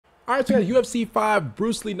Alright, so we got UFC 5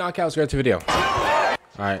 Bruce Lee knockouts. Go to video.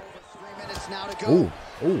 Alright. Ooh,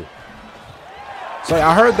 ooh. So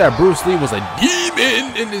I heard that Bruce Lee was a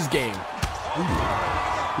demon in this game.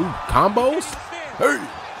 Ooh, combos? Hey.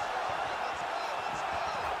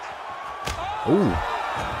 Ooh.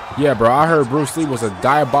 Yeah, bro, I heard Bruce Lee was a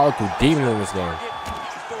diabolical demon in this game.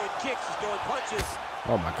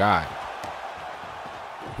 Oh my god.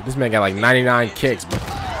 This man got like 99 kicks, bro.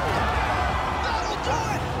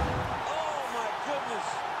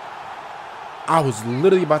 I was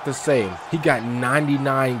literally about to say he got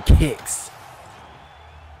 99 kicks.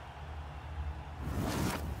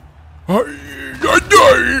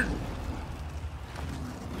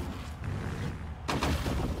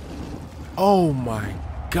 Oh my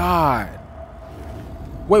god.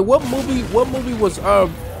 Wait, what movie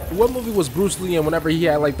was Bruce Lee in whenever he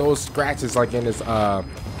had like those scratches like in his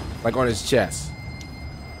like on his chest?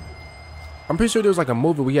 I'm pretty sure there was like a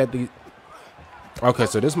movie we had the. Okay,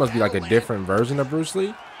 so this must be like a different version of Bruce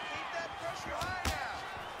Lee.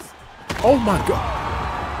 Oh my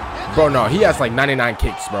god. Bro, no, he has like 99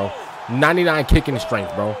 kicks, bro. 99 kicking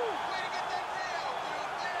strength, bro.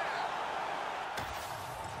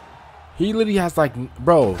 He literally has like,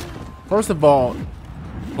 bro, first of all,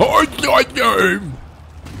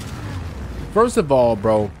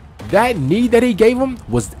 bro, that knee that he gave him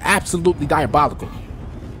was absolutely diabolical.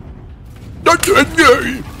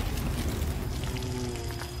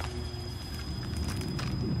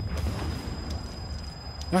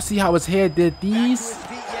 Y'all see how his head did these?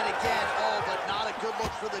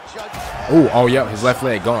 Oh, yeah, his left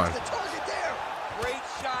leg gone.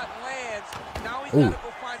 Ooh.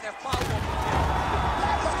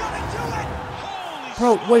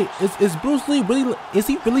 Bro, wait, is Bruce Lee really, is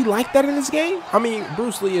he really like that in this game? I mean,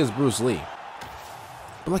 Bruce Lee is Bruce Lee.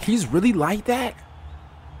 But like, he's really like that?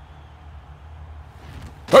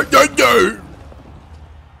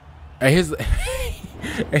 And his,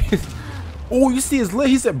 oh, you see his lip,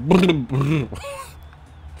 he said,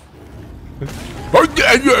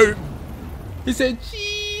 he said,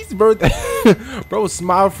 jeez, bro. Bro,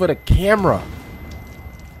 smile for the camera.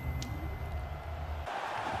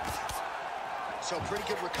 So pretty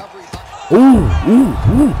good recovery. Ooh.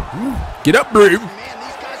 Get up, brave. Man,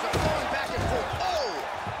 these guys are going back and forth.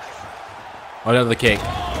 Oh. Another kick.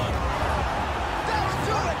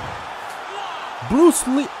 Bruce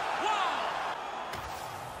Lee.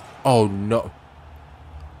 Oh no.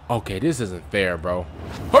 Okay, this isn't fair, bro.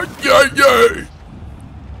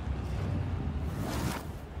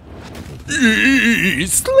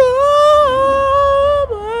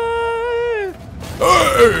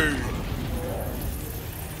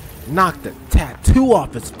 Knocked the tattoo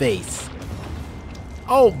off his face.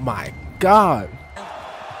 Oh my god.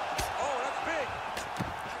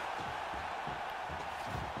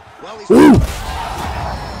 Ooh.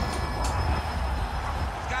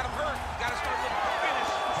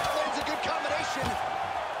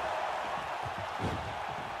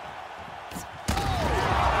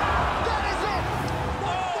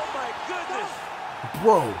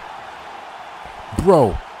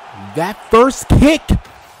 Bro, that first kick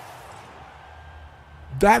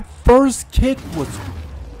was,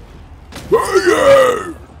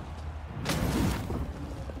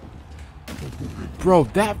 bro,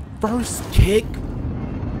 that first kick,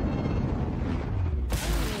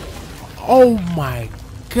 oh my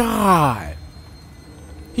god,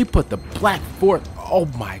 he put the black force, oh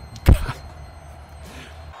my god,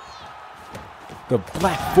 the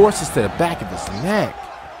black forces to the back of his neck.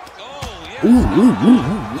 Ooh.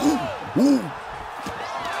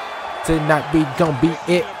 Tonight we gon' be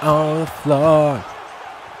it on the floor.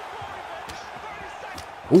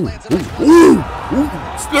 Ooh.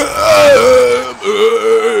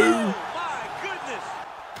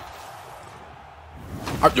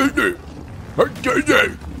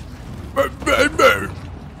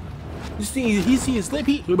 You see his lip?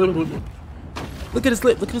 Look at his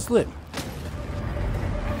lip.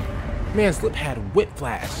 Man's lip had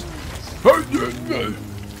whiplash.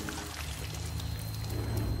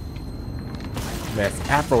 Man's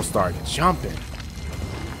afro started jumping.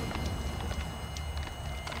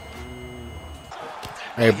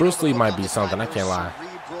 Hey, Bruce Lee might be something, I can't lie.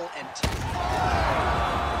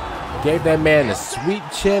 Gave that man the sweet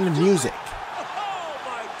chin music.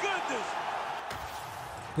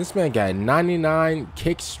 This man got 99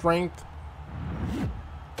 kick strength.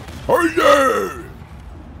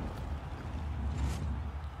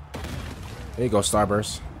 There you go,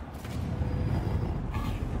 Starburst.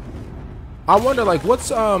 I wonder, like, what's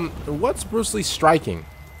Bruce Lee striking?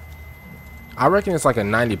 I reckon it's like a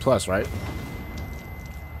 90 plus, right?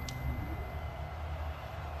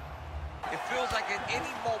 feels like at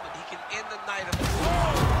any moment he can end the night of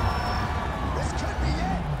This could be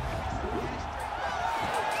it.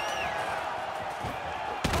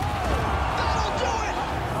 That'll do it.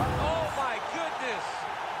 Oh my goodness.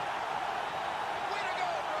 Way to go,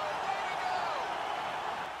 bro. Way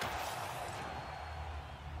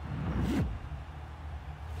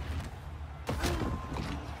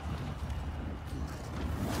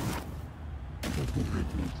to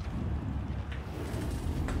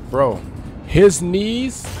go. Bro, his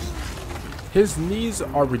knees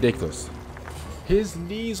are ridiculous. His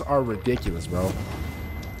knees are ridiculous, bro.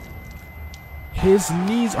 His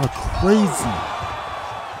knees are crazy.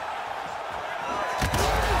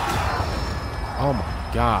 Oh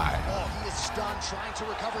my God. Oh, he is stunned, trying to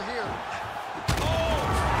recover here.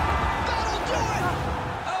 That'll do it.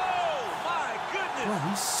 Oh my goodness. Bro,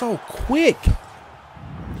 he's so quick.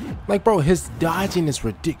 Like, bro, his dodging is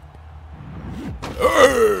ridiculous.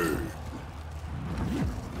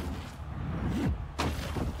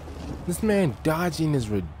 This man dodging is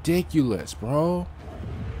ridiculous, bro.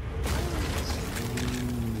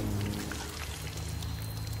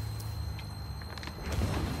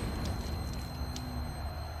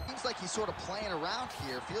 Seems like he's sort of playing around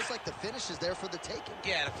here. Feels like the finish is there for the taking.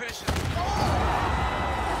 Yeah, the finish is...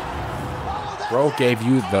 Bro gave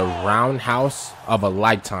you the roundhouse of a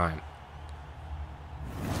lifetime.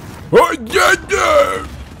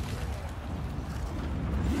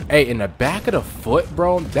 Hey, in the back of the foot,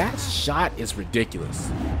 bro, that shot is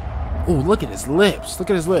ridiculous. Oh, look at his lips. Look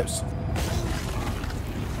at his lips.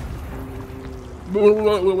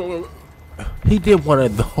 He did one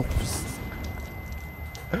of those.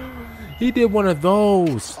 He did one of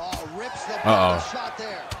those. Oh, rips the shot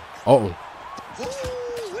there. Uh-oh.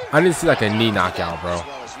 I didn't see like a knee knockout, bro. As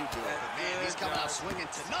well as you do it, but man, he's coming out swinging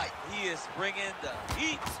tonight. He is bringing the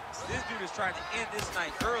heat. This dude is trying to end this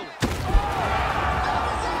night early.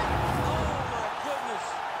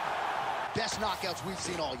 Best knockouts we've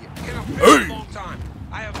seen all year. In a very long time.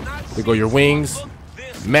 I have not There go your wings,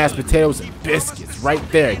 mashed potatoes, and biscuits right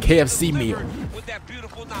there. KFC meal. With that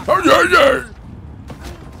beautiful knockout.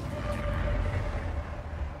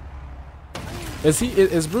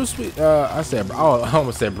 Is Bruce Lee? I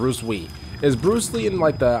almost said Bruce Lee. Is Bruce Lee in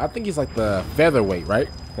like the? I think he's like the featherweight, right?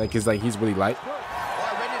 Like he's really light.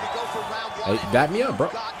 Ready to go for round one. Hey, back me up, bro.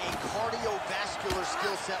 Got a cardiovascular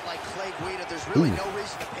skill set like Clay Guida. There's really no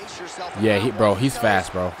reason to pace yourself. Yeah, he's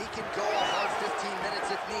fast, bro. He can go a hard 15 minutes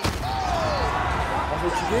if needed. That's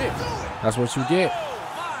what you get. That's what you get.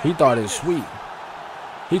 He thought it was sweet.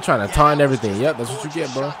 He trying to taunt everything. Yep, that's what you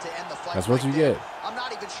get, bro. That's what you get. I'm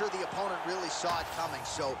not even sure the opponent really saw it coming.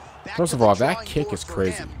 So first of all, that kick is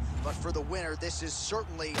crazy. But for the winner, this is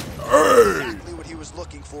certainly exactly what he was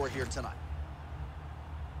looking for here tonight.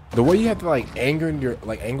 The way you have to like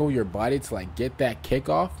angle your body to like get that kick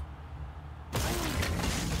off.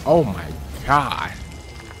 Oh my God.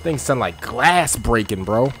 Things sound like glass breaking,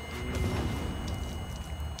 bro.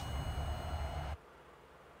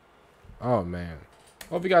 Oh man.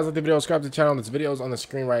 Hope you guys liked the video. Subscribe to the channel. This video is on the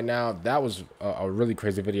screen right now. That was a really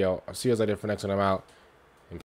crazy video. I'll see you guys later for next one. I'm out.